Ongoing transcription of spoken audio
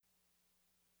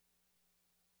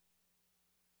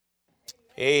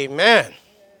Amen.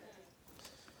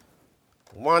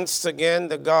 Once again,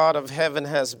 the God of heaven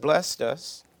has blessed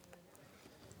us,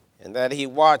 and that he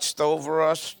watched over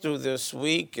us through this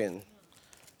week and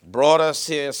brought us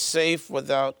here safe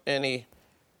without any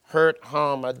hurt,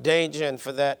 harm, or danger, and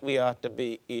for that we ought to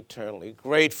be eternally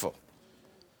grateful.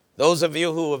 Those of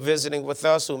you who are visiting with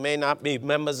us who may not be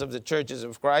members of the Churches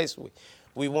of Christ,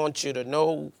 we want you to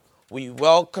know we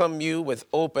welcome you with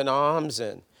open arms,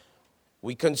 and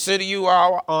we consider you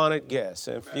our honored guests.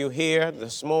 And if you're here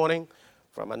this morning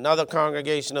from another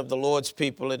congregation of the Lord's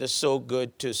people, it is so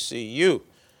good to see you.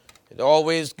 It's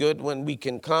always good when we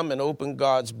can come and open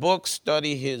God's book,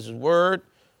 study his word,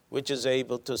 which is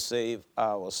able to save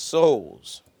our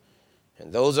souls.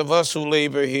 And those of us who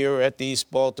labor here at the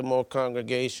East Baltimore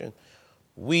congregation,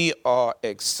 we are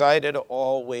excited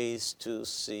always to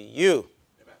see you.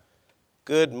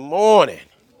 Good morning.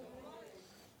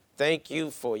 Thank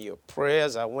you for your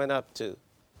prayers. I went up to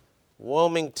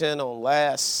Wilmington on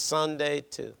last Sunday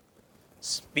to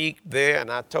speak there,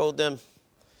 and I told them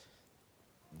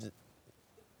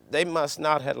they must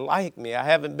not have liked me. I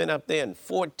haven't been up there in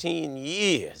 14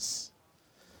 years,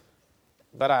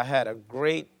 but I had a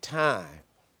great time,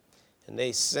 and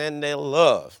they send their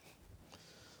love.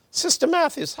 Sister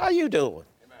Matthews, how you doing?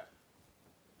 Amen.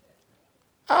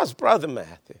 How's Brother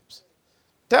Matthews?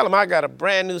 Tell him I got a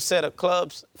brand new set of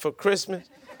clubs for Christmas,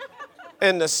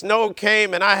 and the snow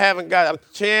came, and I haven't got a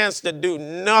chance to do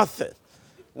nothing.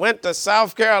 Went to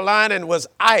South Carolina and was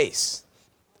ice.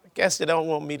 I guess they don't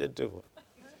want me to do it.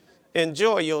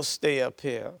 Enjoy your stay up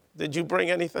here. Did you bring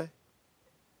anything?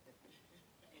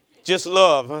 Just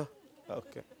love, huh?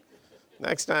 Okay.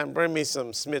 Next time, bring me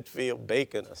some Smithfield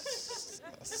bacon or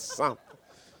something.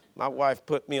 My wife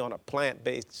put me on a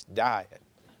plant-based diet.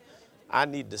 I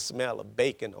need the smell of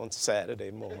bacon on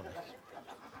Saturday morning.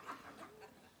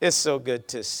 It's so good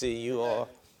to see you all.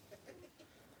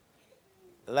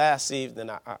 Last evening,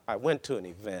 I went to an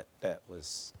event that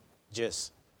was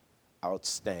just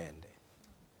outstanding.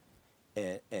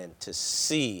 And to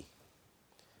see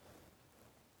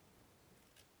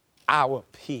our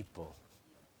people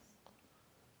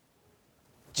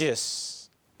just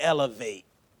elevate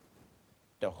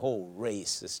the whole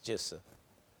race is just an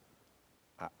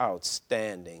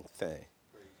outstanding thing.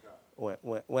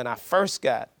 When I first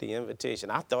got the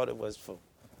invitation, I thought it was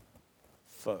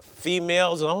for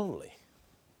females only.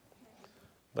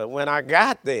 But when I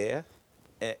got there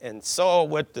and saw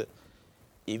what the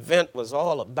event was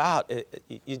all about,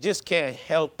 you just can't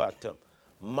help but to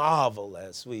marvel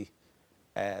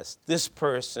as this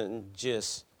person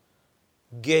just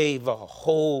gave a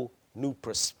whole new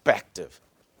perspective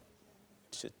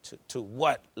to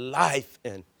what life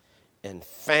and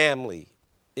family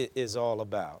is all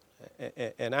about.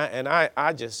 And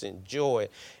I just enjoy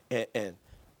it. And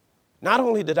not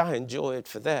only did I enjoy it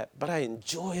for that, but I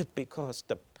enjoy it because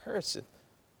the person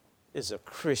is a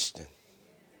Christian.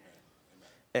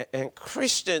 And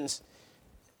Christians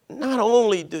not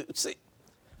only do, see,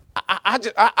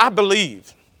 I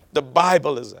believe the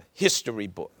Bible is a history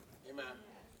book. Amen.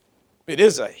 It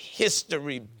is a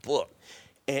history book.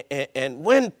 And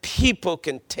when people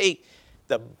can take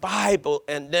the Bible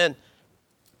and then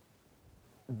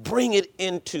bring it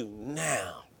into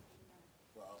now,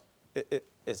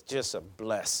 it's just a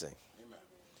blessing.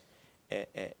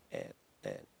 Amen.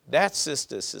 And that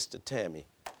Sister Tammy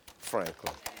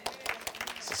Franklin.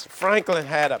 Sister Franklin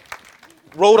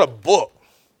wrote a book,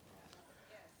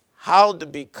 How to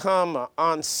Become an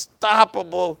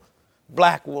Unstoppable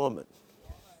Black Woman.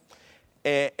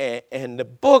 And the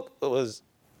book was,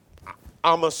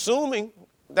 I'm assuming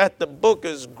that the book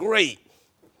is great.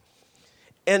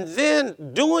 And then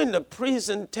during the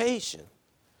presentation,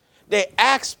 they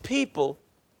asked people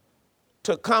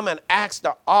to come and ask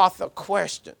the author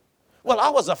questions. Well, I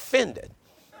was offended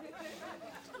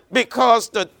because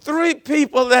the three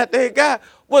people that they got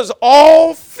was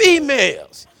all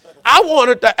females. I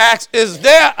wanted to ask, is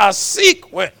there a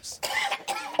sequence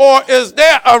or is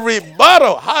there a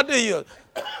rebuttal? How do you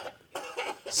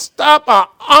stop an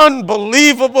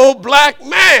unbelievable black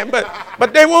man?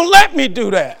 But they won't let me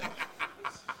do that.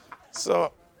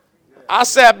 So I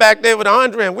sat back there with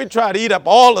Andre and we tried to eat up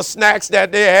all the snacks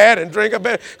that they had and drink a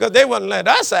bit because they wouldn't let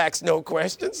us ask no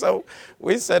questions. So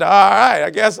we said, all right, I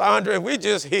guess, Andre, we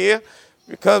just here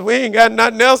because we ain't got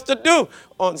nothing else to do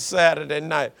on Saturday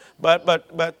night.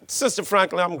 But Sister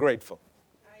Franklin, I'm grateful.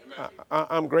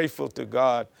 I'm grateful to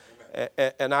God.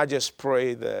 And I just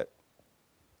pray that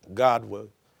God will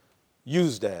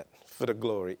use that for the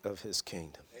glory of his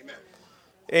kingdom. Amen.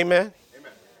 Amen.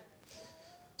 Amen.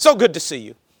 So good to see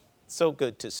you. So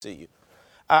good to see you.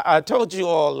 I told you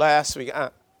all last week,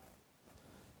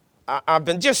 I've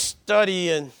been just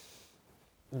studying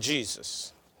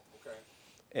Jesus.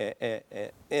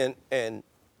 And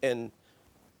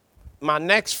my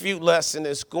next few lessons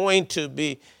is going to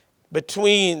be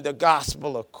between the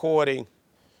gospel according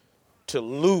to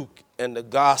Luke and the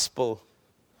gospel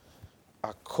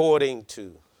according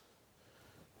to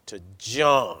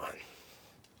John.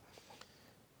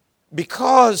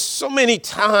 Because so many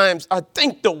times I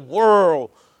think the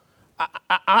world,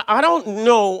 I don't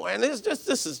know, and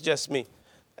this is just me.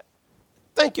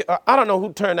 Thank you. I don't know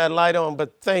who turned that light on,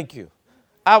 but thank you.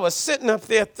 I was sitting up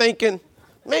there thinking,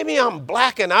 maybe I'm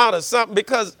blacking out or something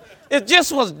because it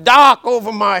just was dark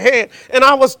over my head. And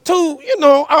I was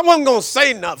I wasn't going to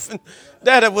say nothing,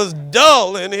 that it was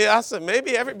dull in here. I said,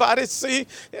 maybe everybody see,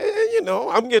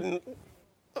 I'm getting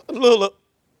a little.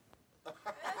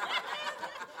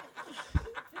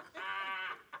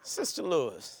 Sister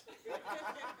Lewis,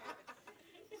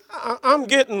 I'm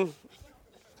getting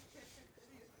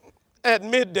at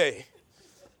midday.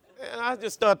 And I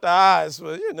just thought the eyes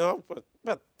were,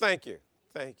 but thank you.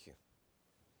 Thank you.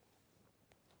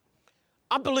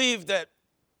 I believe that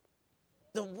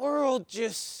the world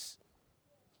just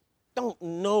don't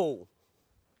know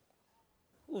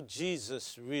who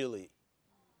Jesus really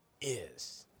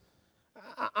is.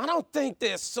 I don't think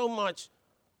there's so much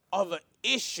of an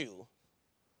issue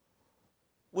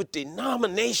with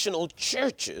denominational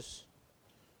churches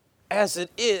as it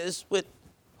is with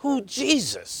who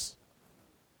Jesus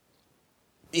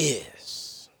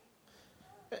is.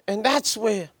 And that's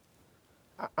where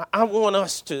I want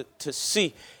us to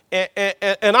see.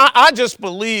 And I just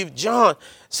believe John,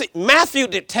 Matthew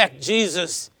detects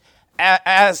Jesus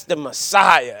as the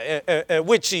Messiah,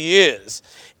 which he is.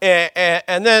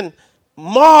 And then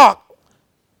Mark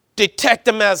detects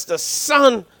him as the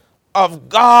Son of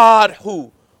God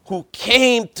who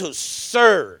came to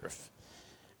serve.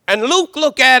 And Luke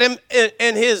look at him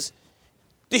in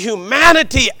the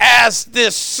humanity as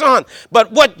this son.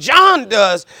 But what John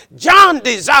does, John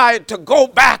desired to go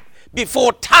back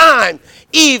before time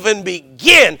even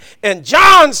began. And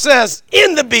John says,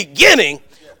 in the beginning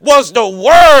was the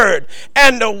Word,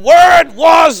 and the Word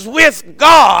was with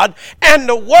God, and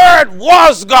the Word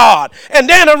was God. And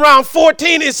then around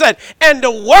 14 he said, and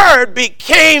the Word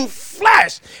became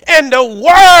flesh, and the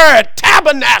Word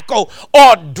tabernacle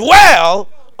or dwell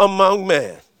among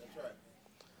men.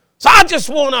 So I just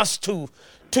want us to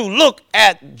look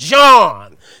at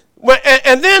John.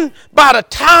 And then by the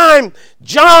time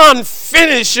John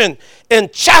finishing in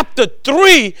chapter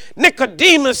 3,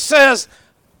 Nicodemus says,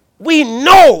 we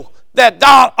know that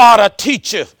thou art a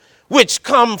teacher which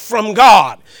come from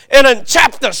God. And in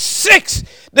chapter 6,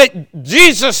 that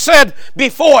Jesus said,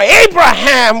 before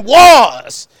Abraham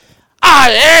was,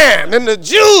 I am. And the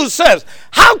Jews says,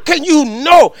 how can you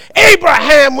know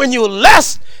Abraham when you're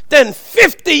less than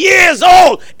 50 years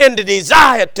old in the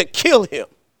desire to kill him?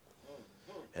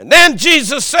 And then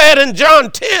Jesus said in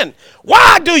John 10,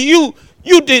 why do you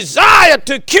desire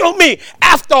to kill me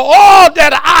after all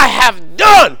that I have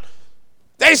done?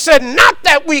 They said, not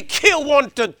that we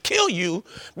want to kill you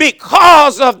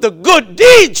because of the good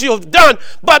deeds you've done,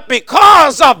 but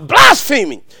because of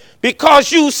blaspheming,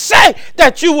 because you say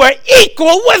that you were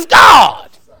equal with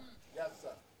God. Yes, sir.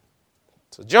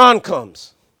 So John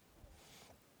comes,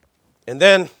 and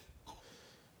then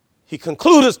he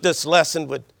concludes this lesson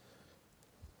with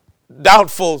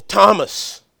doubtful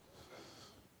Thomas.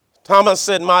 Thomas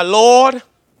said, my Lord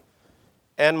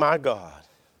and my God.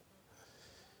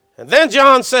 And then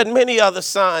John said, many other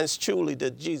signs truly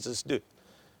did Jesus do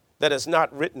that is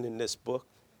not written in this book.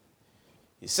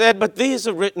 He said, but these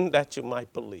are written that you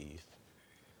might believe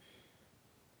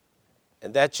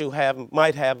and that you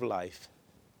might have life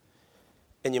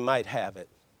and you might have it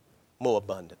more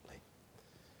abundantly.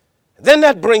 And then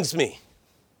that brings me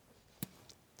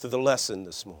to the lesson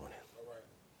this morning.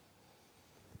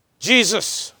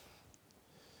 Jesus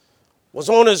was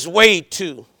on his way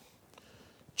to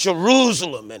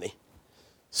Jerusalem, and he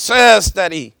says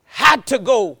that he had to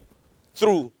go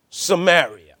through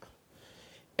Samaria.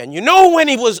 And when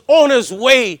he was on his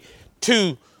way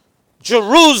to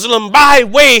Jerusalem by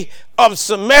way of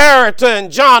Samaria in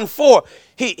John 4,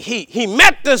 he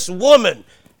met this woman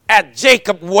at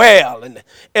Jacob's well,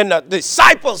 and the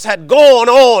disciples had gone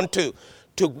on to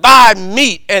buy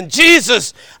meat, and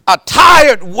Jesus, a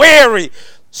tired, weary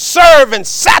servant,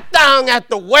 sat down at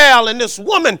the well, and this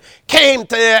woman came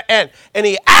there and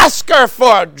he asked her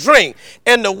for a drink.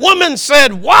 And the woman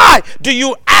said, why do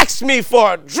you ask me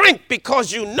for a drink?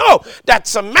 Because you know that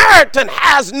Samaritan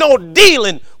has no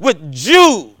dealing with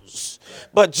Jews.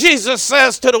 But Jesus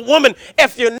says to the woman,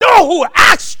 if you know who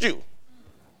asked you,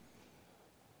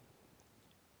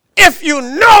 if you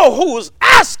know who's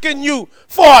asking you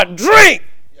for a drink,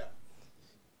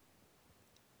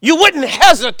 you wouldn't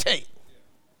hesitate.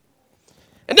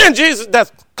 And then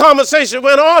that conversation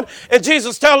went on, and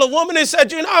Jesus told the woman, he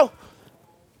said, you know,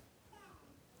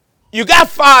 you got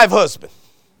 5 husbands,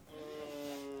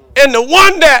 and the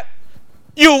one that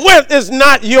you with is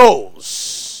not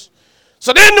yours.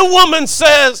 So then the woman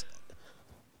says,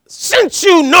 since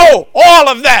you know all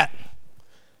of that,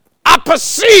 I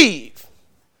perceive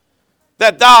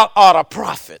that thou art a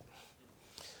prophet.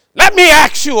 Let me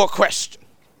ask you a question.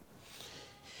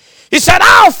 He said,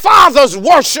 our fathers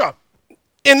worship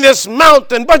in this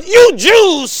mountain, but you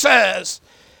Jews says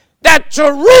that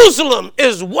Jerusalem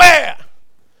is where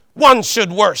one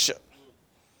should worship.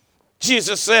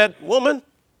 Jesus said, woman,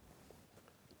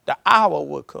 the hour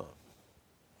will come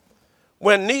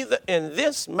when neither in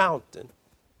this mountain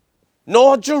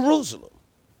nor Jerusalem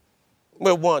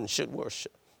where one should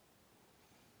worship.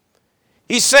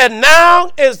 He said,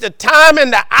 now is the time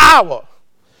and the hour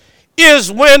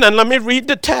is when, and let me read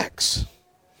the text.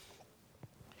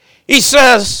 He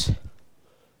says,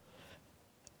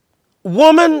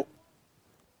 woman,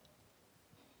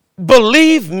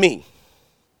 believe me,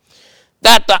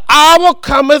 that the hour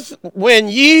cometh when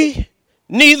ye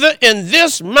neither in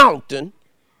this mountain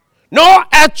nor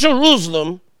at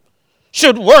Jerusalem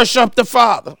should worship the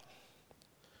Father.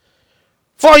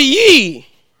 For ye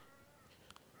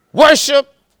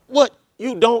worship what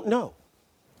you don't know.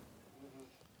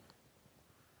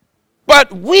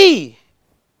 But we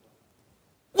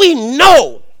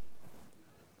know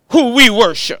who we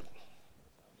worship.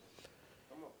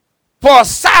 For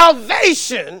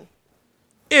salvation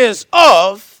is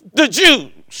of the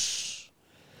Jews.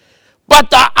 But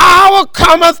the hour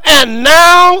cometh, and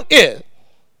now is,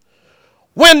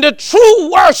 when the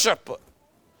true worshiper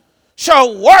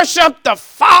shall worship the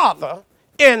Father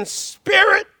in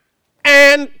spirit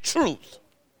and truth.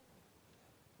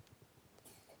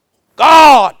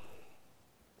 God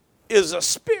is a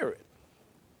spirit,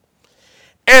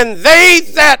 and they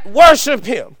that worship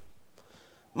him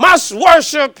must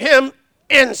worship him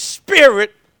in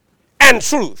spirit and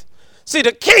truth. See,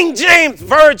 the King James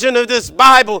Version of this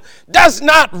Bible does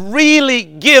not really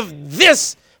give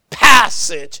this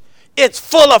passage its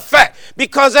full effect,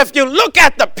 because if you look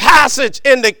at the passage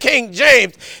in the King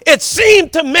James, it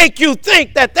seemed to make you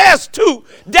think that there's 2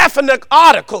 definite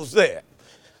articles there: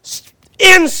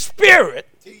 in spirit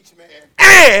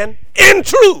and in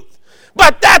truth.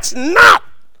 But that's not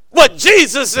what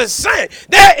Jesus is saying.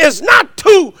 There is not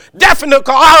 2 definite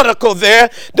articles there.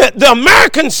 The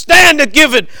American Standard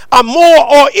give it a more,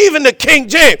 or even the King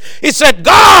James. He said,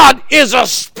 God is a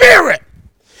spirit,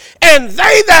 and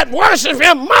they that worship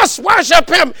him must worship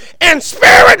him in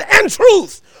spirit and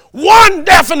truth. 1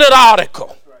 definite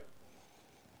article.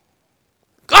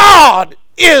 God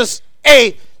is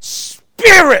a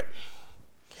spirit.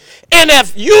 And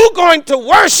if you're going to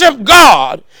worship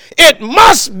God, it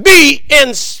must be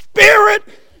in spirit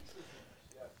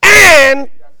and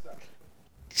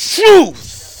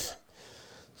truth.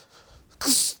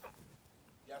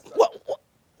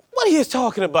 What are you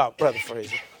talking about, Brother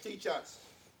Fraser? Teach us.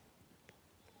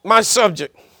 My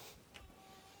subject: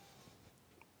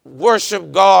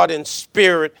 worship God in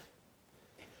spirit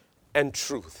and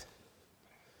truth.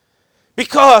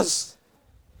 Because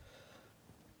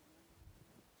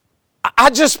I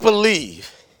just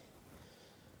believe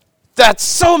that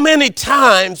so many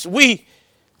times we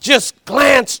just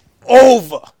glance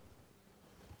over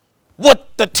what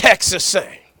the text is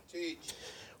saying.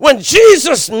 When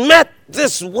Jesus met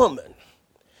this woman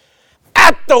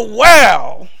at the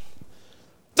well,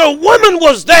 the woman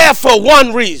was there for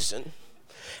one reason,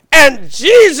 and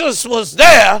Jesus was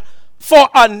there for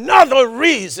another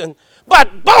reason,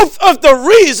 but both of the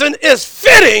reason is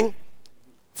fitting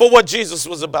for what Jesus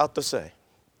was about to say.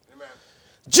 Amen.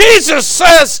 Jesus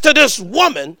says to this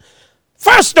woman,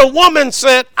 first the woman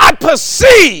said, I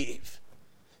perceive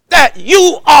that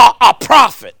you are a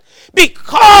prophet,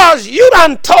 because you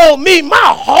done told me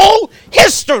my whole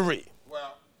history.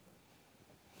 Well.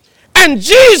 And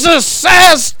Jesus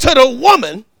says to the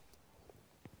woman,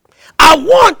 I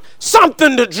want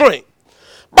something to drink.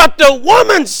 But the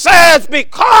woman says,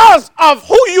 because of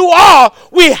who you are,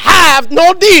 we have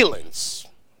no dealings.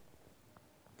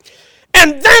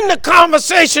 And then the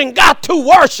conversation got to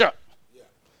worship.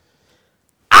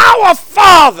 Our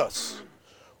fathers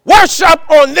worship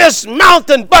on this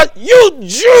mountain, but you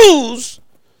Jews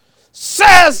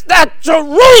says that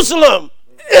Jerusalem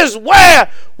is where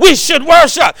we should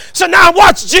worship. So now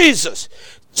watch Jesus.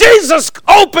 Jesus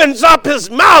opens up his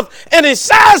mouth and he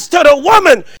says to the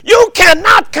woman, you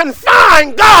cannot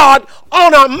confine God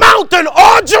on a mountain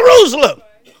or Jerusalem.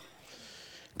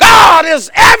 God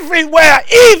is everywhere,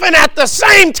 even at the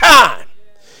same time.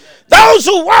 Those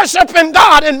who worship in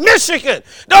God in Michigan,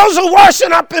 those who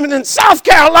worship up in South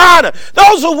Carolina,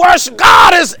 those who worship,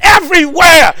 God is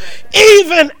everywhere,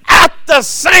 even at the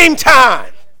same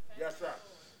time. Yes, sir.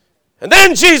 And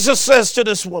then Jesus says to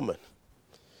this woman,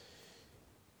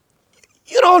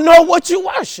 you don't know what you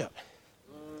worship.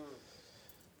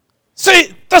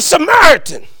 See, the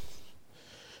Samaritan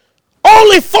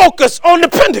only focused on the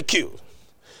Pentateuch,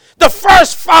 the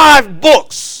first 5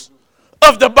 books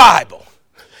of the Bible.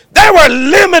 They were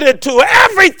limited to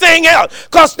everything else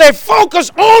because they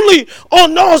focused only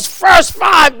on those first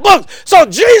 5 books. So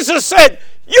Jesus said,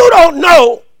 you don't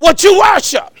know what you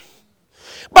worship.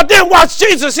 But then watch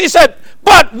Jesus. He said,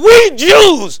 but we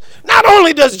Jews, not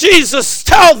only does Jesus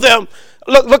tell them,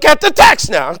 look at the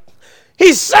text now.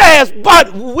 He says,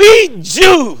 but we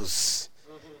Jews.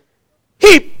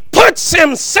 He puts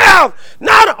himself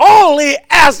not only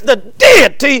as the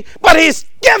deity, but he's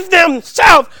given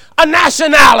himself a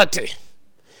nationality.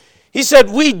 He said,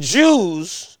 we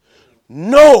Jews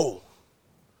know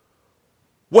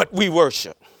what we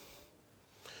worship.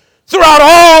 Throughout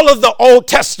all of the Old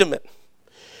Testament,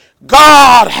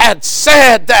 God had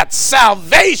said that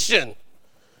salvation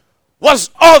was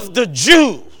of the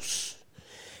Jews.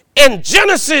 In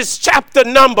Genesis chapter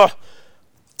number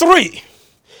 3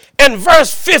 and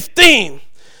verse 15,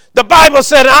 the Bible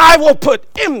said, I will put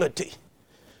enmity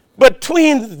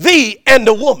between thee and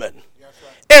the woman,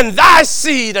 and thy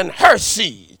seed and her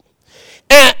seed.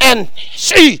 And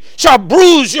she shall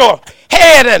bruise your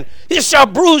head, and he shall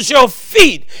bruise your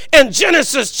feet. In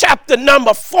Genesis chapter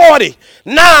number 49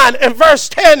 and verse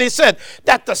 10, he said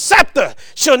that the scepter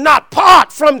shall not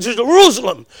part from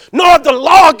Jerusalem, nor the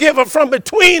lawgiver from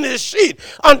between his sheep,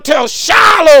 until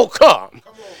Shiloh come.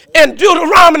 In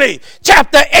Deuteronomy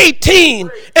chapter 18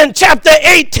 and chapter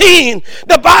 18,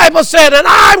 the Bible said, and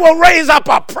I will raise up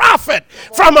a prophet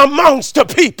from amongst the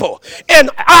people. In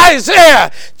Isaiah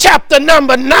chapter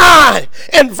number 9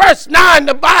 and verse 9,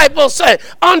 the Bible said,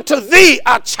 unto thee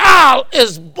a child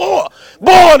is born,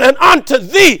 and unto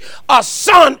thee a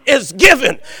son is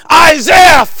given.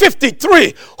 Isaiah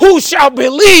 53, who shall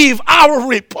believe our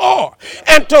report,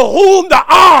 and to whom the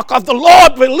ark of the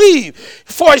Lord believe,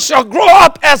 for it shall grow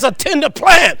up as a tender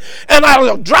plant, and out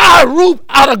of dry root,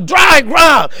 out of dry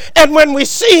ground. And when we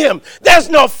see him, there's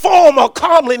no form of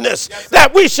comeliness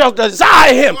that we shall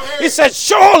desire him. He said,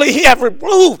 surely he hath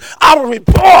reproved our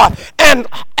report, and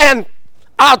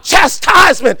our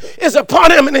chastisement is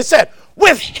upon him. And he said,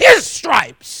 with his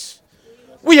stripes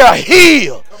we are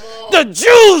healed. The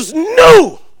Jews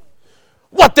knew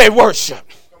what they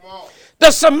worshiped.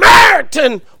 The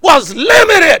Samaritan was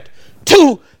limited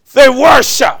to their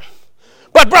worship.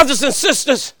 But brothers and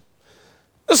sisters,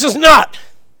 this is not.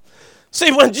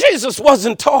 See, when Jesus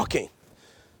wasn't talking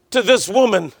to this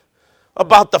woman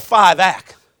about the 5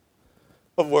 acts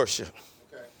of worship,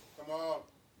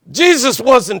 Jesus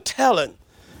wasn't telling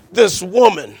this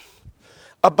woman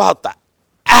about the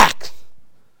act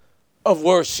of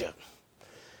worship.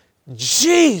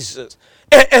 Jesus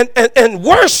and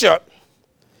worship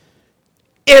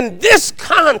in this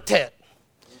content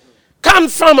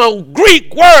comes from a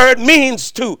Greek word,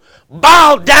 means to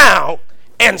bow down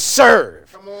and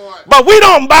serve. But we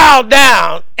don't bow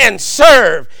down and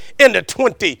serve in the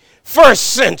 21st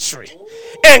century.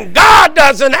 And God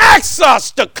doesn't ask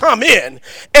us to come in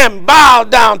and bow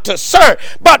down to serve.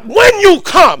 But when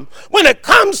it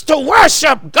comes to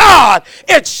worship God,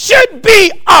 it should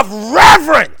be of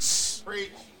reverence.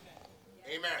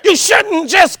 Amen. You shouldn't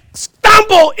just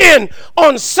stumble in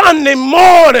on Sunday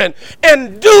morning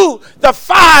and do the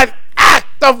 5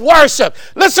 acts of worship.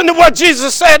 Listen to what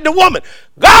Jesus said to the woman.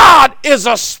 God is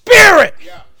a spirit.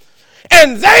 Yeah.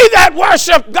 And they that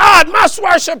worship God must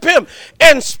worship him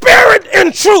in spirit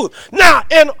and truth. Now,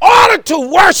 in order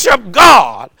to worship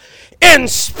God in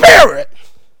spirit,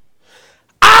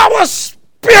 our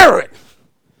spirit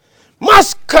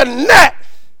must connect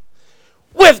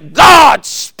with God's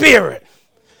spirit.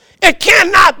 It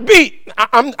cannot be.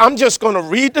 I'm just going to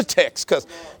read the text because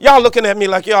y'all looking at me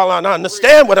like y'all don't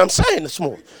understand what I'm saying this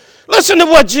morning. Listen to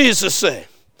what Jesus said.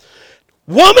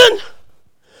 Woman,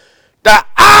 the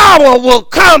hour will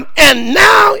come, and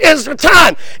now is the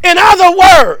time. In other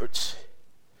words,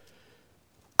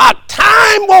 a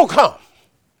time will come,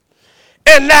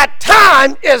 and that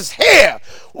time is here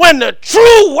when the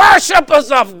true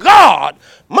worshipers of God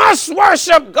must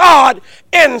worship God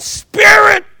in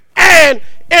spirit and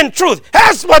in truth.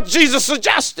 That's what Jesus is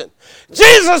suggesting.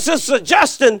 Jesus is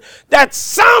suggesting that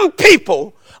some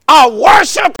people are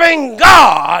worshiping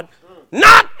God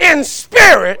not in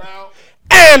spirit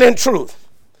and in truth.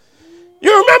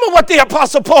 You remember what the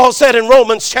Apostle Paul said in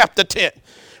Romans chapter 10.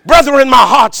 Brethren, my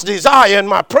heart's desire and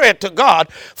my prayer to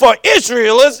God for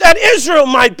Israel is that Israel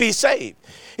might be saved.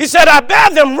 He said, I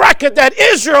bear them record that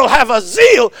Israel have a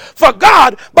zeal for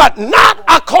God, but not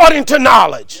according to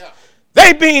knowledge.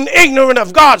 They, being ignorant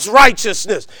of God's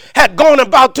righteousness, had gone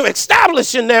about to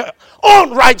establish in their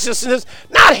own righteousness,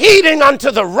 not heeding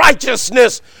unto the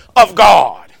righteousness of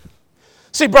God.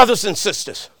 See, brothers and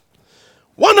sisters,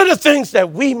 one of the things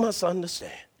that we must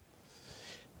understand,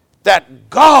 that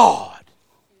God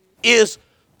is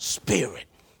spirit.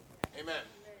 Amen.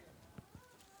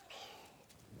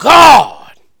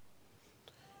 God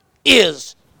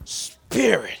is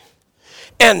spirit.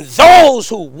 And those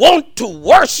who want to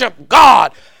worship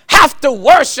God have to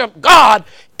worship God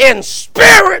in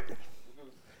spirit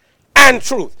and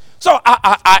truth. So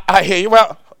I hear you.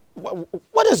 Well,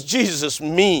 what does Jesus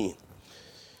mean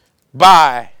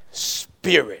by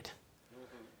spirit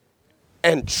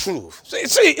and truth?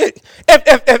 See,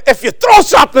 if you throw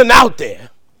something out there,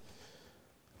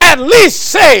 at least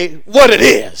say what it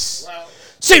is. Well,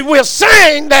 see, we're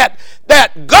saying that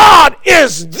God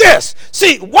is this.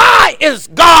 See, why is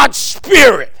God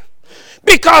spirit?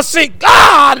 Because, see,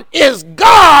 God is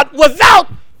God without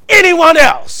anyone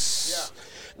else.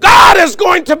 Yeah. God is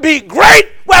going to be great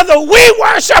whether we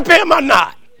worship him or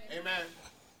not. Amen.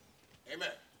 Amen.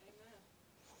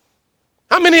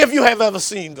 How many of you have ever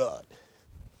seen God?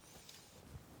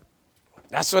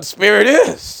 That's what spirit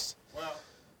is. Well,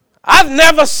 I've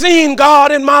never seen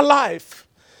God in my life.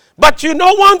 But you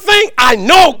know one thing? I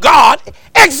know God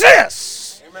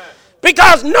exists. amen.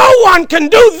 Because no one can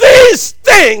do these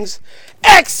things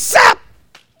except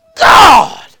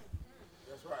God.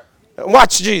 That's right.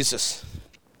 Watch Jesus.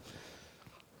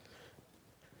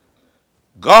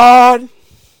 God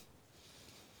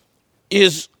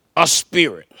is a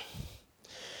spirit.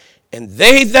 And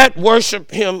they that worship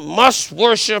him must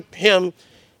worship him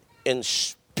in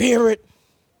spirit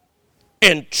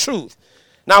and truth.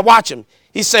 Now watch him.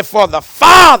 He said, for the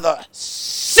Father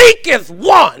seeketh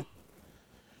one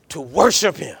to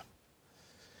worship him.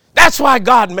 That's why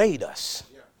God made us.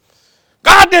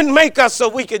 God didn't make us so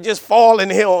we could just fall in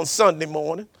here on Sunday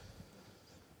morning.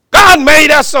 God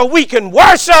made us so we can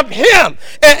worship him.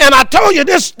 And I told you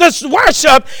this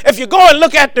worship, if you go and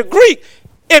look at the Greek,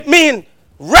 it means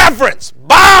reverence,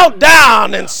 bow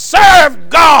down and serve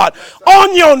God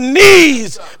on your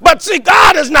knees. But see,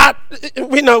 God is not,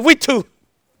 we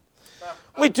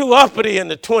too uppity in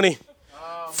the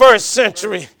 21st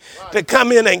century to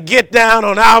come in and get down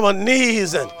on our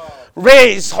knees and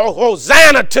raise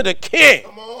Hosanna to the King.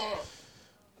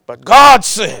 But God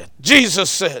said, Jesus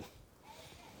said,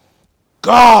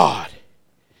 God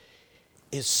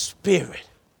is spirit.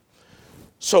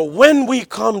 So when we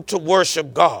come to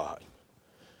worship God,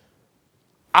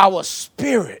 our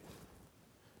spirit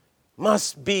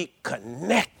must be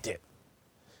connected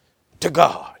to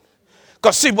God.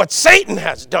 Because see what Satan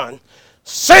has done,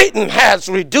 Satan has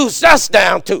reduced us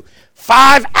down to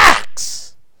 5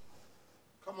 acts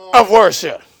of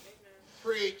worship.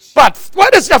 Preach. But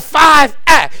what is the 5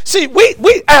 acts? See, we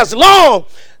as long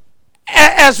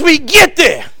as we get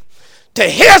there to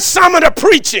hear some of the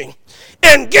preaching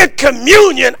and get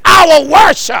communion, our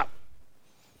worship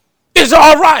is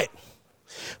all right.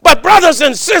 But brothers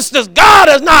and sisters, God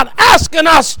is not asking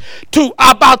us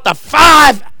about the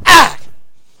 5 acts.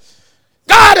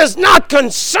 God is not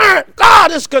concerned.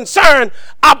 God is concerned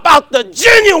about the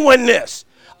genuineness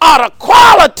or the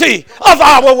quality of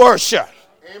our worship.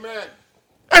 Amen.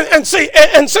 And see,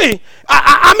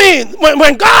 I mean,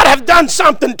 when God have done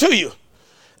something to you,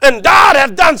 and God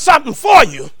have done something for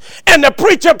you, and the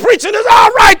preacher preaching, is all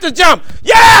right to jump.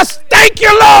 Yes, thank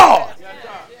you, Lord.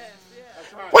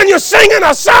 When you're singing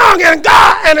a song and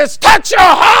God and it's touched your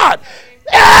heart,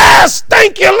 yes,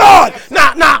 thank you, Lord.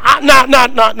 Now,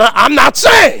 I'm not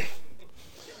saying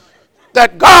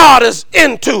that God is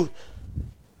into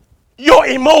your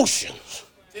emotions.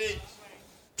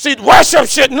 See, worship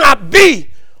should not be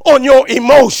on your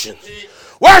emotions.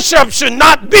 Worship should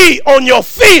not be on your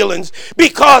feelings,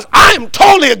 because I am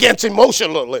totally against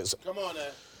emotionalism. Come on now.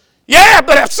 Yeah,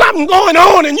 but if something going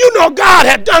on and you know God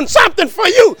had done something for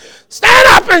you, stand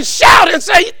up and shout and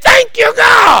say, thank you,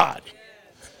 God.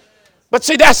 But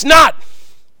see, that's not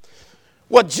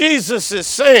what Jesus is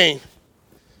saying.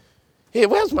 Here,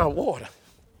 where's my water?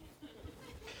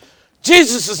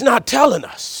 Jesus is not telling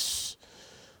us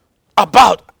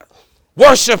about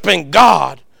worshiping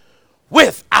God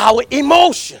with our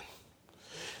emotion.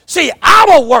 See,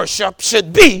 our worship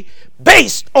should be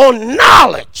based on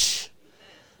knowledge,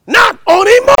 not on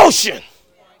emotion.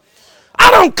 I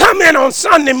don't come in on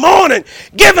Sunday morning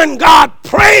giving God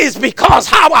praise because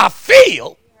how I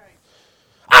feel.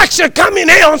 I should come in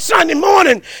here on Sunday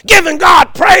morning giving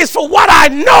God praise for what I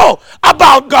know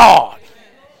about God.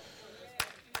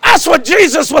 That's what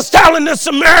Jesus was telling the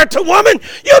Samaritan woman.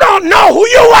 You don't know who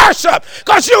you worship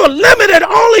because you're limited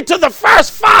only to the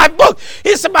first 5 books.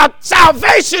 It's about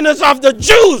salvation is of the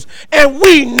Jews, and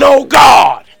we know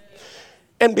God.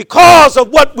 And because of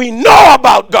what we know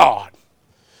about God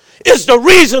is the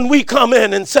reason we come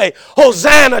in and say,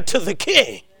 Hosanna to the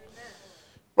King.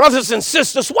 Brothers and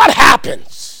sisters, what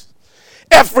happens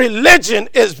if religion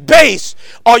is based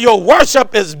or your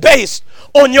worship is based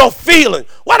on your feeling?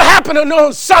 What happened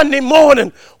on Sunday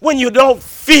morning when you don't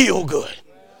feel good?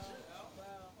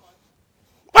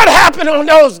 What happened on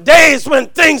those days when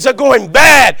things are going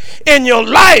bad in your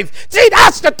life? See,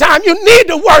 that's the time you need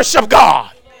to worship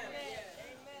God.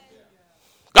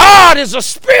 God is a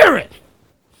spirit.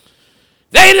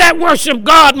 They that worship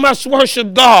God must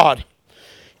worship God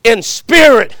in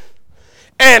spirit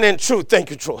and in truth. Thank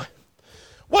you, Troy.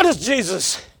 What is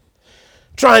Jesus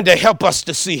trying to help us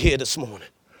to see here this morning?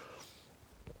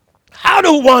 How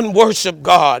do one worship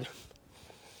God?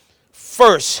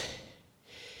 First,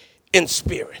 in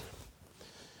spirit.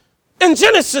 In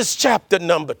Genesis chapter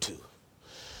number 2,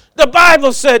 the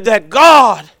Bible said that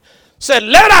God said,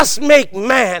 let us make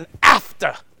man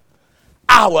after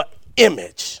our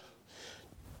image.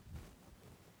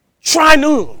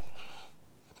 Triune.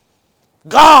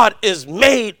 God is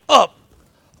made up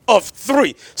of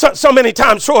 3. So many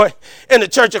times, Troy, in the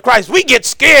Church of Christ, we get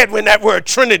scared when that word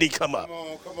Trinity come up.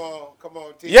 Come on.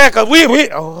 Teach. Yeah, because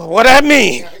what that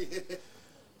mean?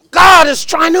 God is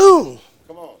triune.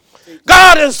 Come on. Teach.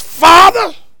 God is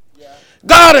Father. Yeah.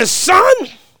 God is Son.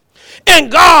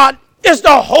 And God is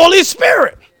the Holy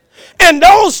Spirit. And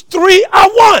those 3 are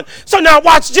one. So now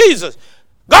watch Jesus.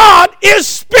 God is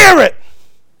spirit.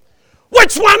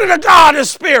 Which one of the God is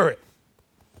spirit?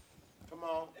 Come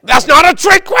on. That's not a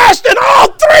trick question. All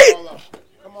 3.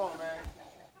 Come on, man.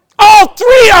 All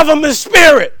 3 of them is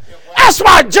spirit. That's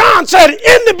why John said, in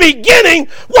the beginning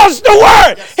was the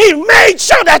Word. He made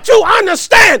sure that you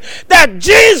understand that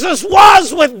Jesus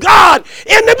was with God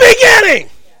in the beginning.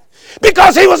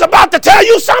 Because he was about to tell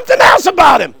you something else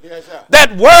about him. Yes, sir.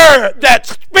 That Word, that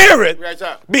Spirit Yes,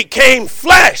 sir. became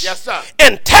flesh. Yes, sir.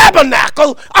 And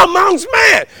tabernacle amongst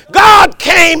man. God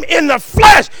came in the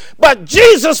flesh, but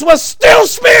Jesus was still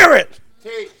spirit.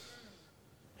 Teach.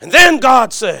 And then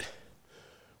God said,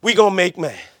 we're going to make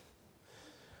man.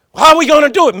 How are we going to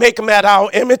do it? Make him at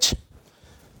our image?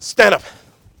 Stand up.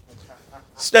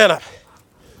 Stand up.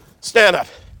 Stand up.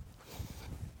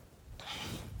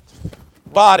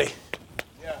 Body.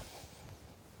 Yeah.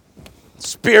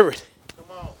 Spirit.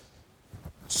 Come on.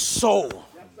 Soul.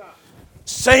 Yes, sir.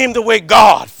 Same the way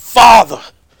God, Father,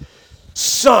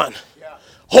 Son, Yeah.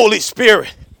 Holy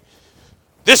Spirit.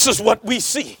 This is what we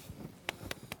see.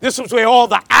 This is where all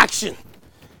the action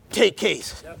take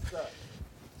place. Yes, sir.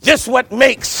 This what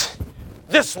makes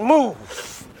this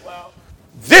move. Well,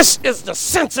 This is the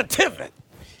sensitivity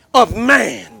of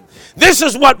man. This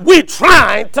is what we're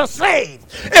trying to save.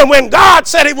 And when God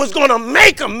said he was going to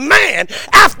make a man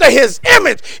after his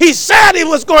image, he said he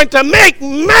was going to make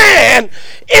man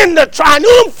in the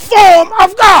triune form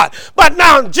of God. But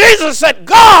now Jesus said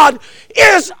God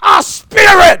is a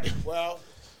spirit. well,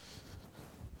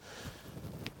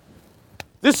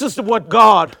 This is what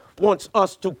God wants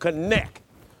us to connect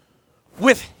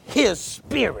with his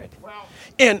spirit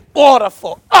in order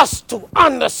for us to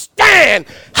understand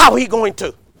how he's going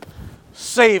to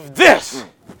save this.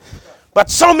 But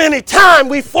so many times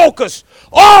we focus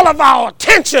all of our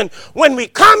attention when we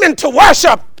come into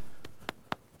worship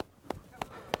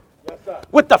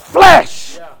with the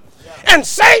flesh. And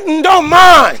Satan don't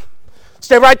mind.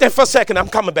 Stay right there for a second. I'm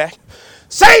coming back.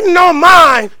 Satan don't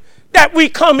mind that we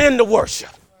come into worship.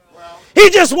 He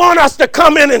just want us to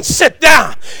come in and sit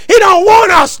down. He don't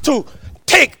want us to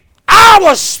take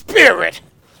our spirit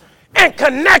and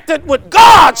connect it with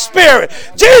God's spirit.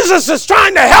 Jesus is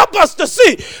trying to help us to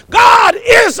see God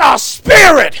is our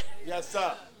spirit. yes,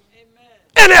 sir.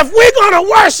 And if we're going to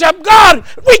worship God,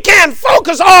 we can't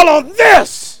focus all on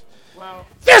this. Well,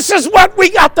 This is what we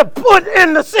got to put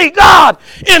in to see God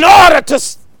in order to.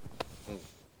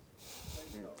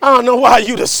 I don't know why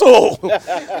you the soul,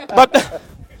 but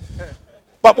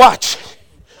watch.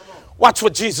 Watch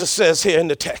what Jesus says here in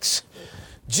the text.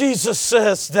 Jesus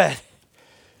says that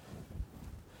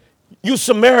you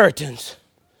Samaritans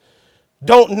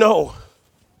don't know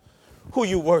who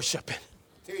you worshiping.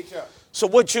 Teach us. So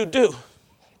what you do,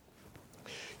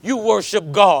 you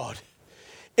worship God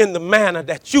in the manner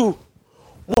that you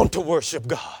want to worship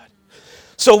God.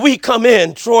 So we come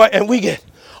in, Troy, and we get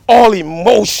all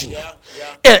emotional.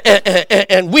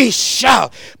 And we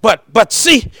shout. But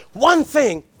see, one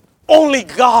thing only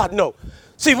God knows.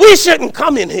 See, we shouldn't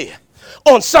come in here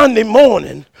on Sunday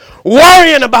morning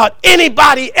worrying about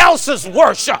anybody else's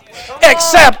worship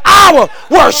except our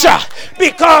worship,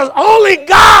 because only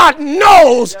God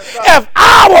knows if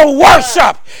our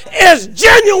worship is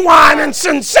genuine and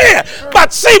sincere.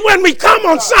 But see, when we come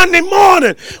on Sunday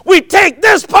morning, we take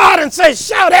this part and say,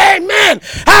 shout amen,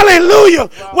 hallelujah,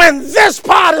 when this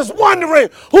part is wondering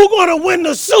who's going to win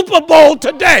the Super Bowl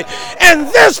today, and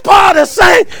this part is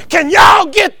saying, can y'all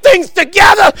get things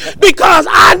together because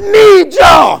I need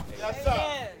y'all. Yes, sir.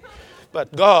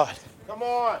 But God Come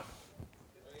on.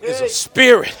 is a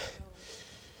spirit.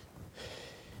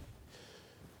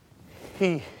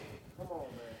 He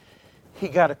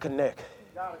got to connect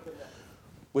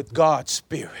with God's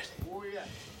spirit Oh, yeah.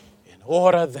 in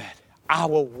order that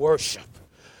our worship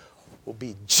will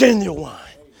be genuine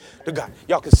to God.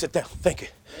 Y'all can sit down. Thank you.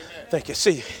 Thank you.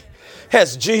 See,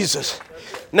 has Jesus.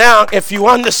 Now, if you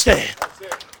understand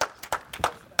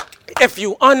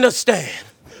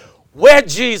where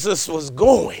Jesus was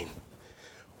going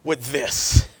with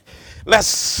this,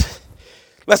 let's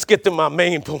get to my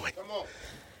main point. Come on.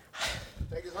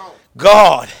 Take us home.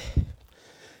 God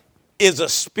is a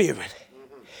spirit,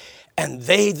 and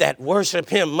they that worship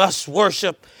him must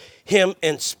worship him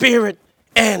in spirit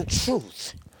and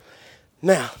truth.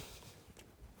 Now,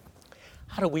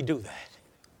 how do we do that?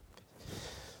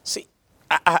 See,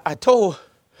 I told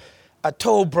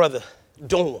Brother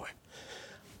Dorn,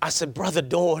 I said, Brother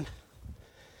Dorn,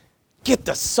 get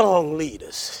the song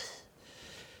leaders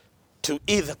to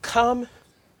either come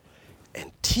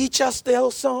and teach us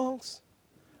those songs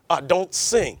or don't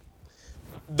sing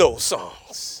those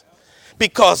songs.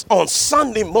 Because on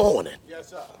Sunday morning, Yes,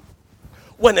 sir.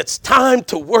 when it's time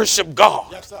to worship God,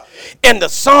 Yes, sir. and the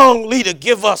song leader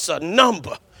give us a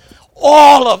number,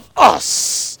 all of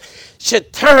us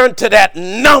should turn to that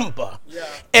number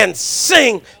and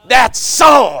sing that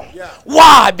song. Yeah.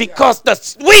 Why?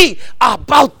 Because we are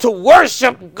about to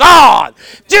worship God.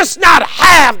 Just not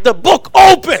have the book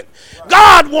open.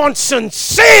 God wants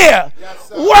sincere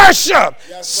worship.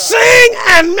 Yes, sir. Sing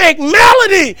and make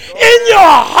melody in your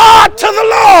heart to the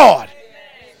Lord.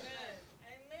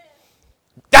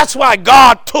 That's why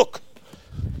God took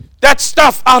that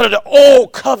stuff out of the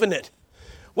old covenant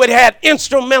where they had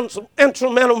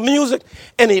instrumental music,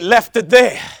 and he left it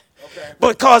there. Okay.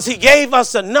 Because he gave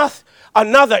us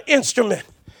another instrument.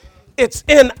 It's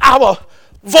in our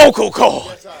vocal cord.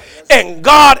 Yes, sir. And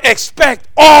God expects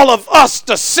all of us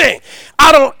to sing.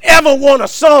 I don't ever want a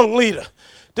song leader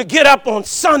to get up on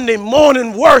Sunday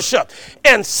morning worship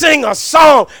and sing a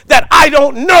song that I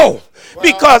don't know,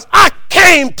 because I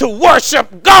came to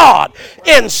worship God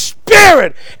in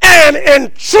spirit and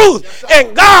in truth.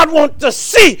 And God wants to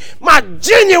see my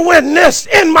genuineness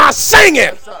in my singing.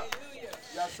 Yes,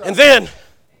 sir. And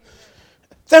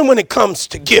then when it comes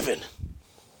to giving,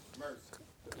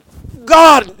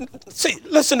 God, see,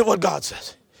 listen to what God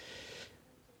says.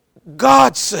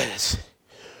 God says,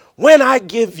 when I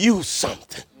give you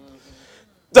something,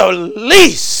 the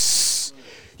least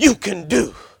you can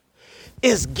do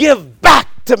is give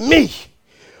back to me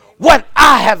what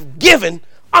I have given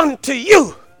unto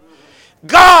you.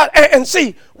 God, and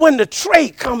see, when the tray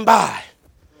come by,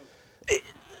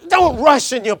 don't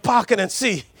rush in your pocket and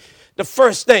see the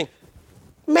first thing.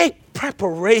 Make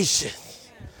preparation.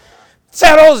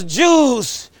 Say those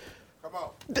Jews Come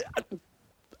on.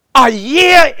 a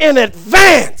year in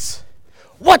advance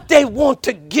what they want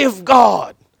to give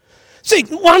God. See,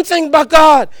 one thing about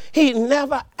God, he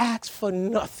never asked for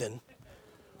nothing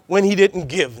when he didn't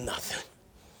give nothing.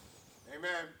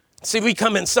 Amen. See, we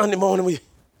come in Sunday morning,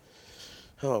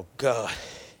 oh God,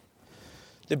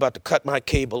 they're about to cut my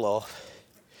cable off.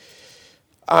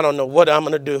 I don't know what I'm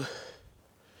going to do.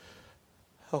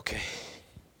 Okay.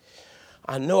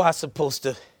 I know I'm supposed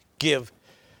to give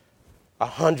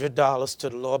 $100 to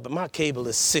the Lord, but my cable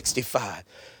is $65.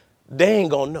 They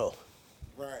ain't going to know.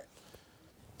 Right.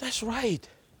 That's right.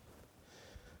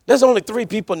 There's only 3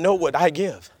 people know what I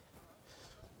give.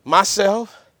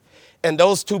 Myself and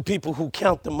those 2 people who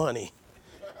count the money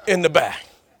in the back.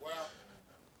 Well,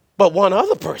 But one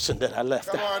other person that I left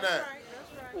come out. on now.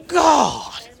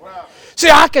 God. Well, See,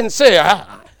 I can say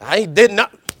I did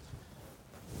not.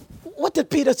 What did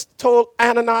Peter told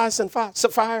Ananias and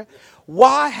Sapphira?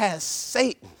 Why has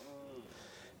Satan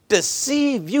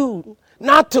deceived you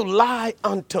not to lie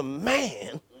unto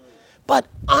man, but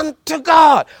unto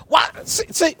God. Why?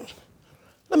 See,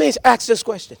 let me ask this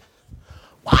question.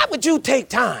 Why would you take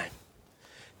time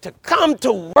to come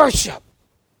to worship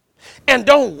and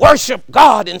don't worship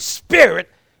God in spirit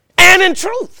and in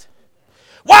truth?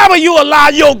 Why would you allow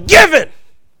your giving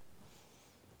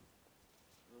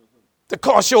to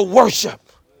cause your worship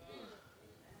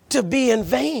to be in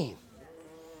vain?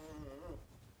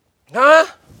 Huh?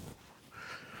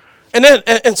 And then,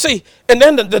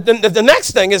 the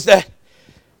next thing is that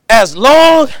as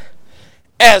long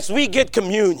as we get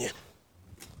communion,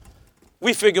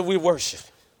 we figure we worship.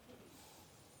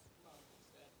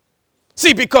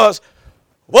 See, because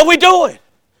what we doing?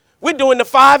 We're doing the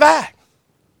 5 act.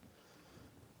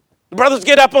 The brothers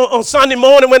get up on Sunday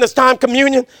morning when it's time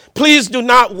communion. Please do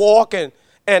not walk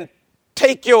and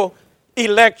take your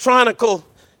electronical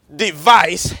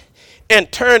device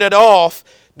and turn it off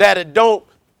that it don't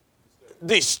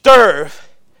disturb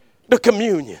the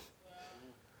communion.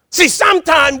 See,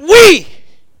 sometimes we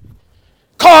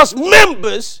cause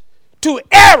members to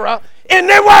error in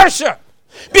their worship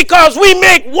because we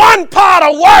make one part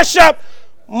of worship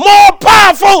more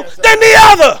powerful than the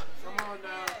other. Come on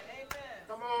now.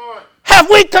 Come on. Have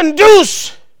we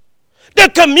conduced the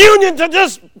communion to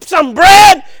just some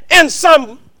bread and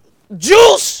some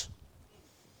juice?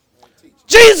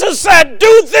 Jesus said,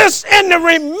 do this in the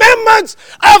remembrance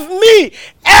of me.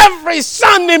 Every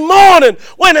Sunday morning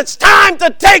when it's time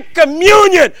to take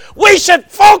communion, we should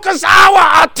focus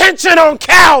our attention on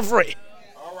Calvary.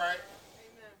 All right.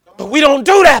 But we don't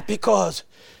do that because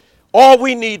all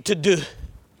we need to do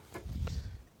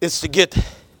is to get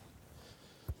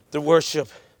the worship,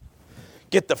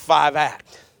 get the 5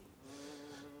 act.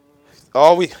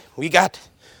 All we got.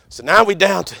 So now we're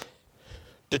down to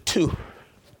the 2.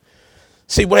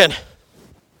 See, when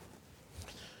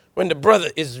the brother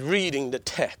is reading the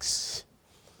text,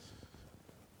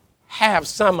 have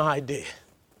some idea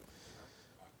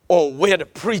on where the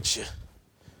preacher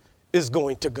is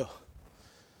going to go.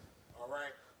 All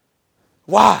right.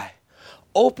 Why?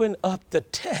 Open up the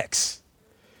text.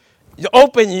 You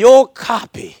open your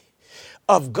copy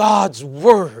of God's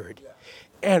word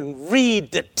and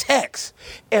read the text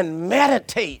and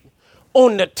meditate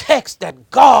on the text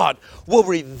that God will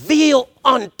reveal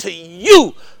unto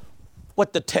you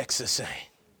what the text is saying.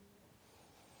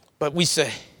 But we say,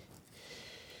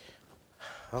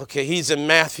 okay, he's in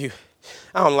Matthew.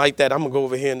 I don't like that. I'm going to go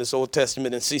over here in this Old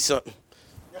Testament and see something.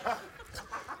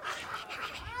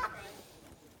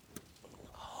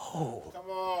 Oh, Come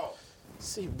on.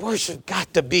 see, worship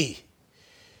got to be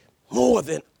more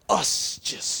than us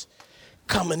just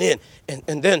coming in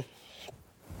and then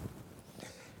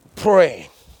praying.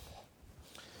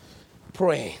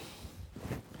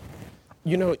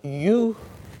 You know, you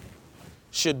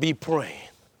should be praying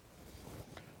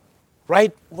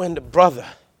right when the brother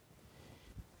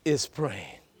is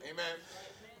praying. Amen.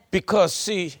 Because,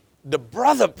 see, the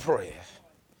brother prayer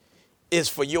is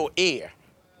for your ear.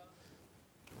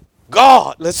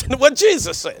 God, listen to what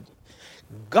Jesus said.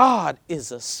 God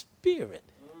is a spirit.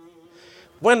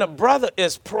 When a brother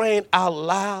is praying out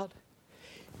loud,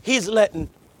 he's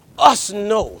letting us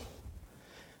know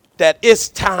that it's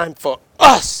time for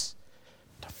us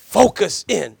to focus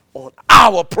in on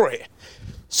our prayer.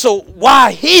 So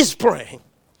while he's praying,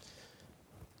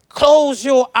 close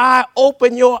your eye,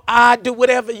 open your eye, do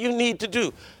whatever you need to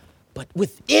do. But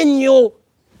within your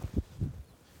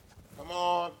Come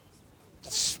on.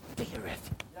 spirit,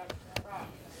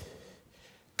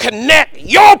 connect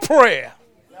your prayer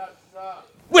Yes, sir.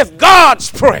 with God's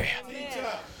prayer.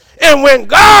 And when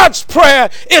God's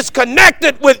prayer is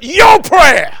connected with your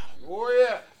prayer, Oh,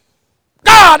 yeah.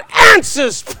 God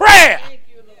answers prayer.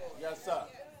 Yes, sir.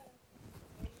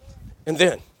 And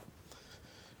then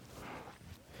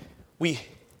we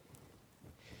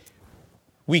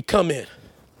come in.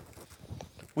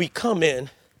 We come in,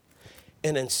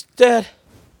 and instead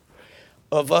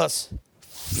of us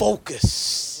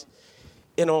focus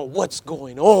in on what's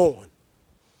going on,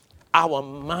 our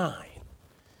mind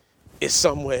is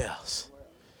somewhere else.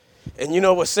 And you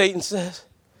know what Satan says?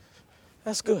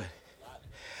 That's good.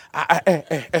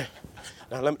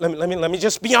 Now let me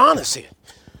just be honest here.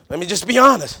 Let me just be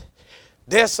honest.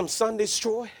 There's some Sundays,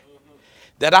 Troy,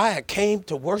 that I had came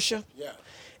to worship, Yeah.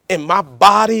 and my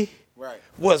body Right.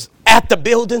 was at the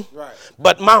building, Right.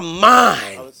 but my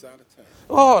mind, Other side of town.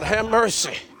 Lord have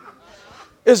mercy.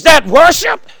 Is that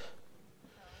worship?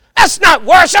 That's not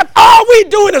worship. All we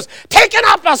doing is taking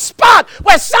up a spot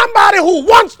where somebody who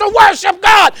wants to worship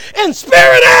God in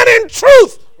spirit and in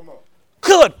truth Come on.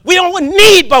 could. We don't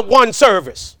need but one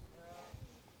service.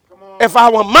 Come on. If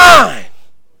our mind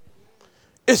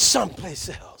is someplace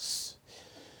else.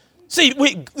 See,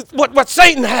 what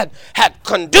Satan had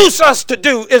conduced us to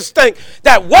do is think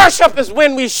that worship is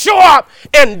when we show up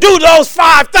and do those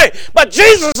 5 things. But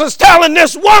Jesus is telling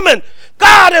this woman,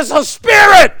 God is a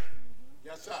spirit.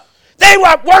 Yes, sir. They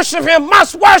that worship him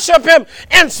must worship him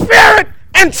in spirit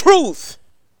and truth.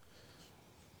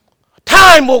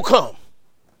 Time will come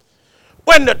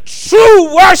when the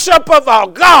true worship of our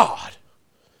God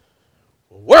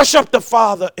will worship the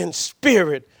Father in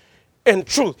spirit and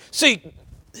truth. See,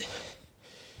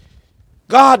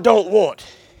 God don't want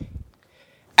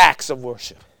acts of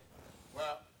worship.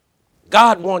 Well,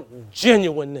 God wants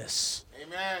genuineness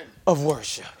amen. of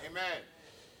worship. Amen.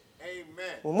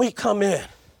 Amen. When we come in,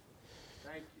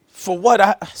 Thank you. for what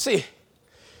I see,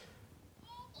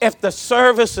 if the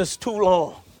service is too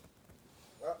long,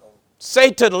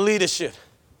 say to the leadership,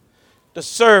 the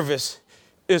service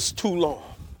is too long.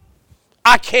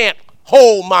 I can't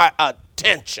hold my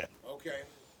attention Okay.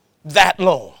 that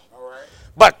long. All right.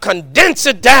 But condense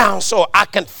it down so I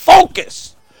can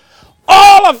focus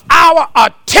all of our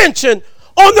attention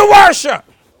on the worship.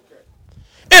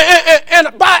 Okay.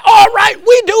 And by all right,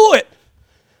 we do it.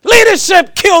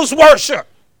 Leadership kills worship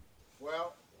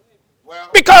Well.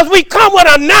 because we come with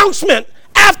announcement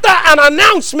after an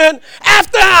announcement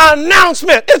after an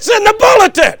announcement. It's in the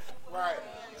bulletin. Right.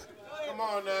 Come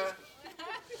on now.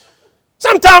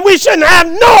 Sometimes we shouldn't have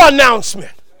no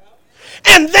announcement.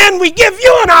 And then we give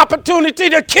you an opportunity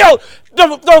to kill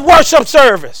the worship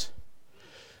service.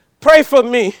 Pray for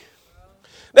me.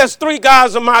 There's 3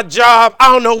 guys on my job.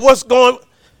 I don't know what's going on.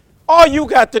 All you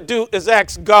got to do is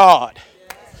ask God.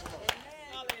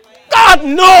 God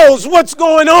knows what's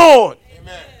going on.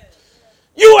 Amen.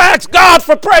 You ask God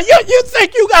for prayer. You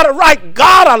think you got to write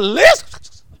God a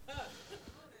list?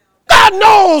 God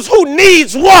knows who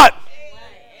needs what.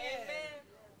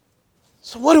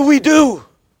 So what do?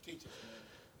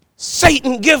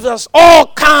 Satan gives us all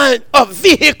kinds of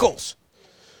vehicles.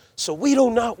 So we do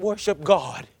not worship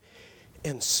God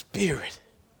in spirit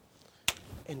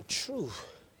and truth.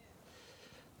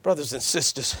 Brothers and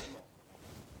sisters,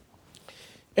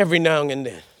 every now and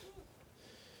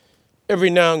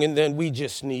then we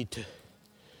just need to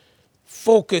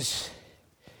focus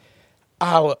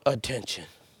our attention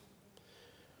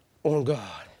on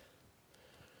God.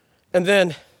 And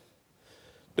then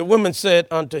the woman said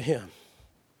unto him,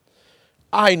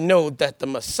 I know that the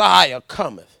Messiah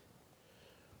cometh,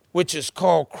 which is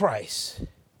called Christ.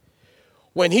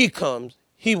 When he comes,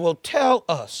 he will tell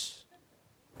us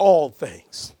all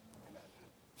things.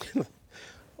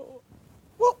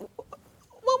 What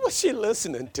was she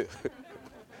listening to?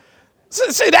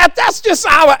 See, that's just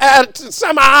our attitude,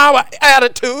 some of our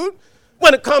attitude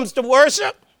when it comes to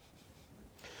worship.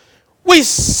 We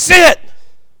sit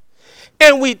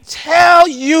and we tell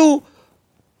you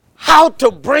how to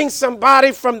bring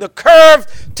somebody from the curve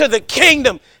to the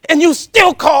kingdom, and you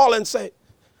still call and say,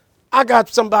 I got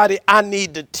somebody I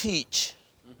need to teach.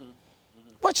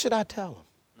 What should I tell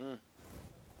them?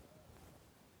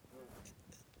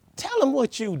 Tell them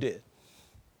what you did.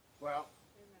 Well.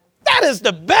 That is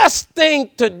the best thing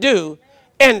to do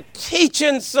in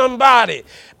teaching somebody.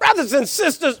 Brothers and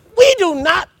sisters, we do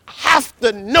not have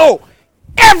to know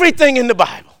everything in the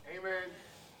Bible.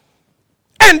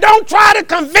 And don't try to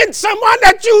convince someone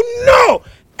that you know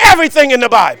everything in the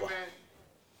Bible. Amen.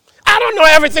 I don't know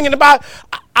everything in the Bible.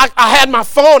 I had my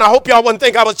phone. I hope y'all wouldn't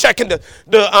think I was checking the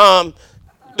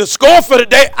score for the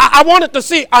day. I wanted to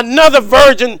see another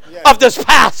version of this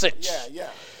passage. Yeah.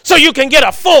 So you can get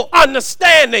a full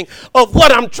understanding of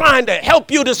what I'm trying to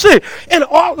help you to see. And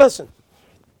listen,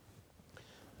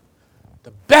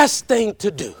 the best thing to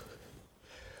do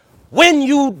when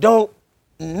you don't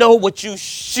know what you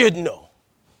should know,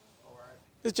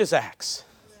 it's just ask.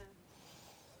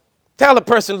 Tell the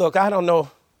person, look, I don't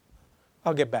know.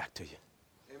 I'll get back to you.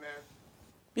 Amen.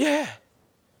 Yeah.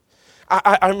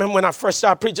 I remember when I first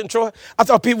started preaching, Troy, I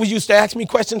thought people used to ask me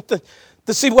questions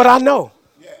to see what I know.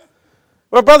 Yeah.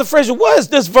 Well, Brother Frazier, what is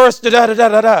this verse?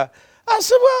 Da-da-da-da-da? I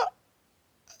said, well,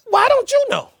 why don't you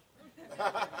know?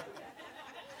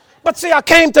 But see, I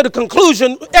came to the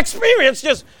conclusion, experience,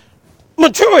 just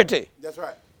maturity. That's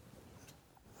right.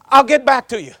 I'll get back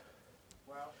to you.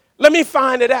 Let me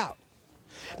find it out.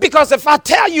 Because if I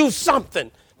tell you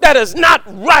something that is not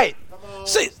right,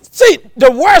 see, the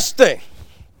worst thing,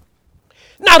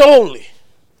 not only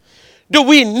do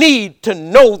we need to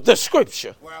know the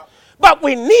scripture, but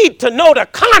we need to know the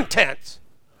contents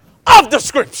of the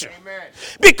scripture. Amen.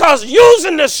 Because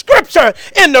using the scripture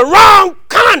in the wrong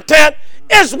content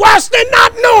is worse than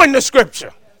not knowing the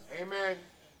scripture. Amen.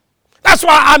 That's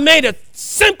why I made it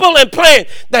simple and plain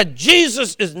that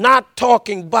Jesus is not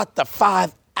talking about the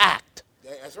 5 act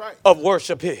That's right. of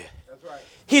worship here. That's right.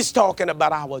 He's talking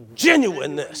about our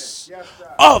genuineness Yes,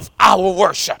 sir. of our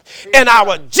worship. And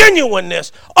our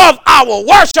genuineness of our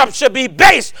worship should be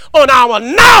based on our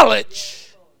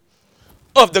knowledge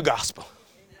of the gospel.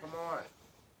 Come on.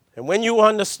 And when you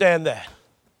understand that,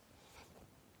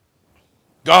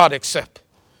 God accept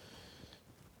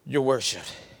your worship.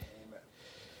 Amen.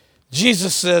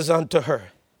 Jesus says unto her,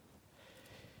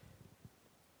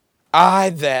 I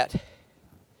that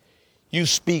you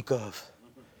speak of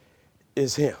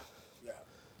is him. Yeah.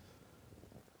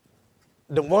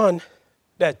 The one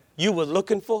that you were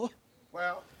looking for,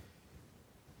 Well,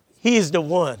 he's the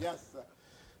one yes, sir.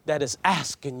 that is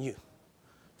asking you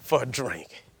for a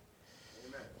drink.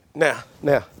 Amen.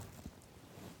 Now,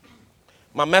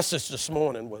 my message this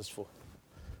morning was for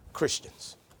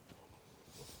Christians.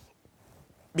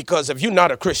 Because if you're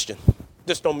not a Christian,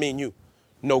 this don't mean you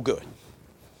no good.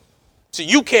 See,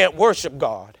 you can't worship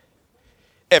God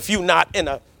if you're not in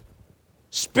a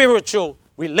spiritual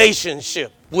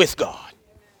relationship with God.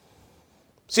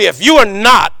 See, if you are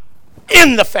not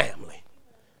in the family,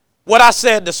 what I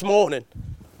said this morning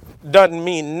doesn't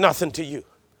mean nothing to you.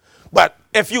 But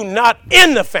if you're not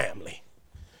in the family,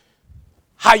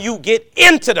 how you get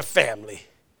into the family,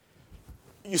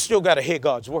 you still got to hear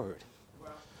God's word.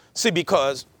 See,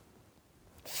 because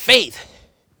faith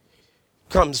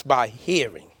comes by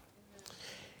hearing.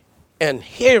 And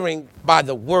hearing by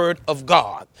the word of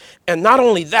God. And not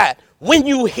only that, when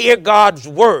you hear God's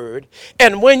word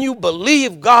and when you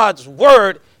believe God's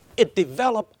word, it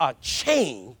develops a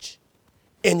change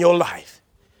in your life.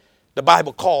 The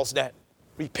Bible calls that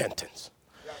repentance.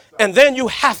 And then you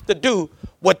have to do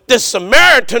what this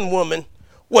Samaritan woman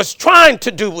was trying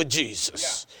to do with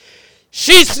Jesus.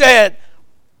 She said,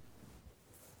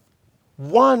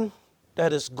 one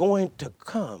that is going to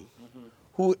come,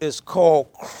 who is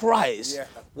called Christ,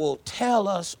 will tell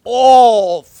us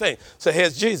all things. So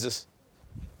here's Jesus.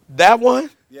 That one,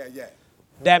 Yeah, yeah.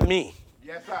 that me.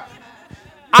 Yes, sir.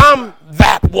 I'm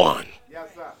that one.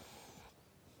 Yes, sir.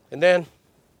 And then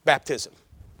baptism.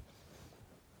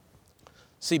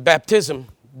 See, baptism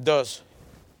does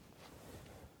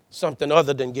something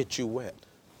other than get you wet.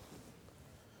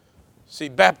 See,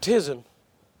 baptism,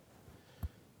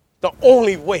 the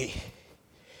only way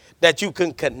that you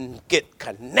can get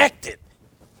connected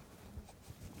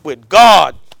with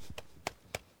God,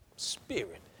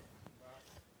 Spirit,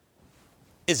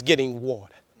 is getting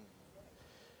water.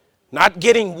 Not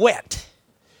getting wet,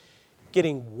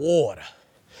 getting water.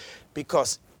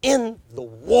 Because in the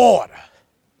water,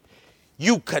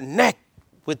 you connect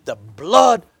with the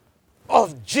blood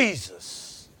of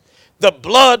Jesus, the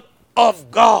blood of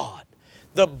God,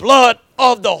 the blood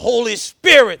of the Holy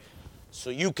Spirit, so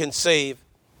you can save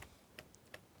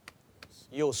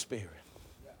your spirit,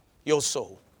 your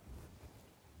soul.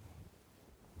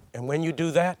 And when you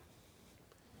do that,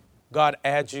 God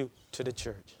adds you to the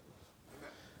church.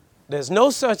 There's no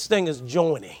such thing as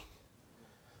joining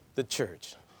the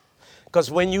church.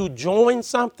 Because when you join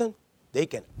something, they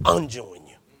can unjoin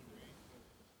you.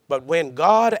 But when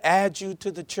God adds you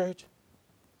to the church,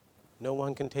 no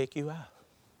one can take you out.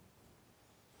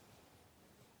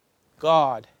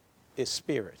 God is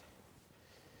spirit.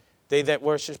 They that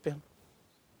worship him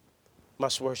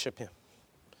must worship him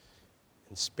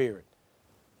in spirit,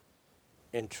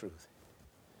 in truth.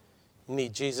 You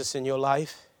need Jesus in your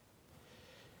life.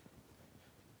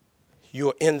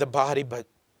 You're in the body, but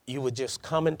you were just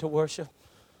coming to worship.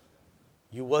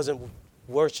 You wasn't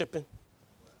worshiping.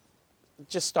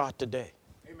 Just start today.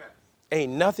 Amen.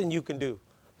 Ain't nothing you can do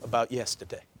about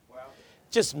yesterday. Well,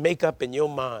 Just make up in your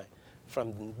mind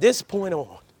from this point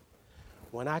on,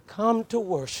 when I come to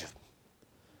worship,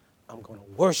 I'm going to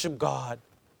worship God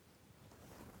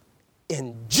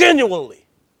genuinely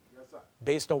yes, sir.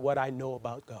 based on what I know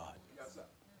about God. Yes, sir.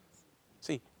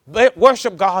 See,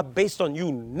 worship God based on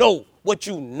what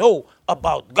you know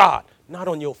about God, not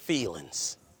on your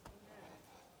feelings.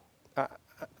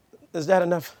 Is that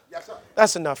enough? Yes, sir.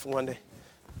 That's enough one day.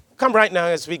 Come right now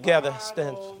as we gather,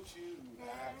 stand.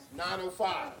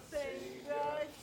 9:05.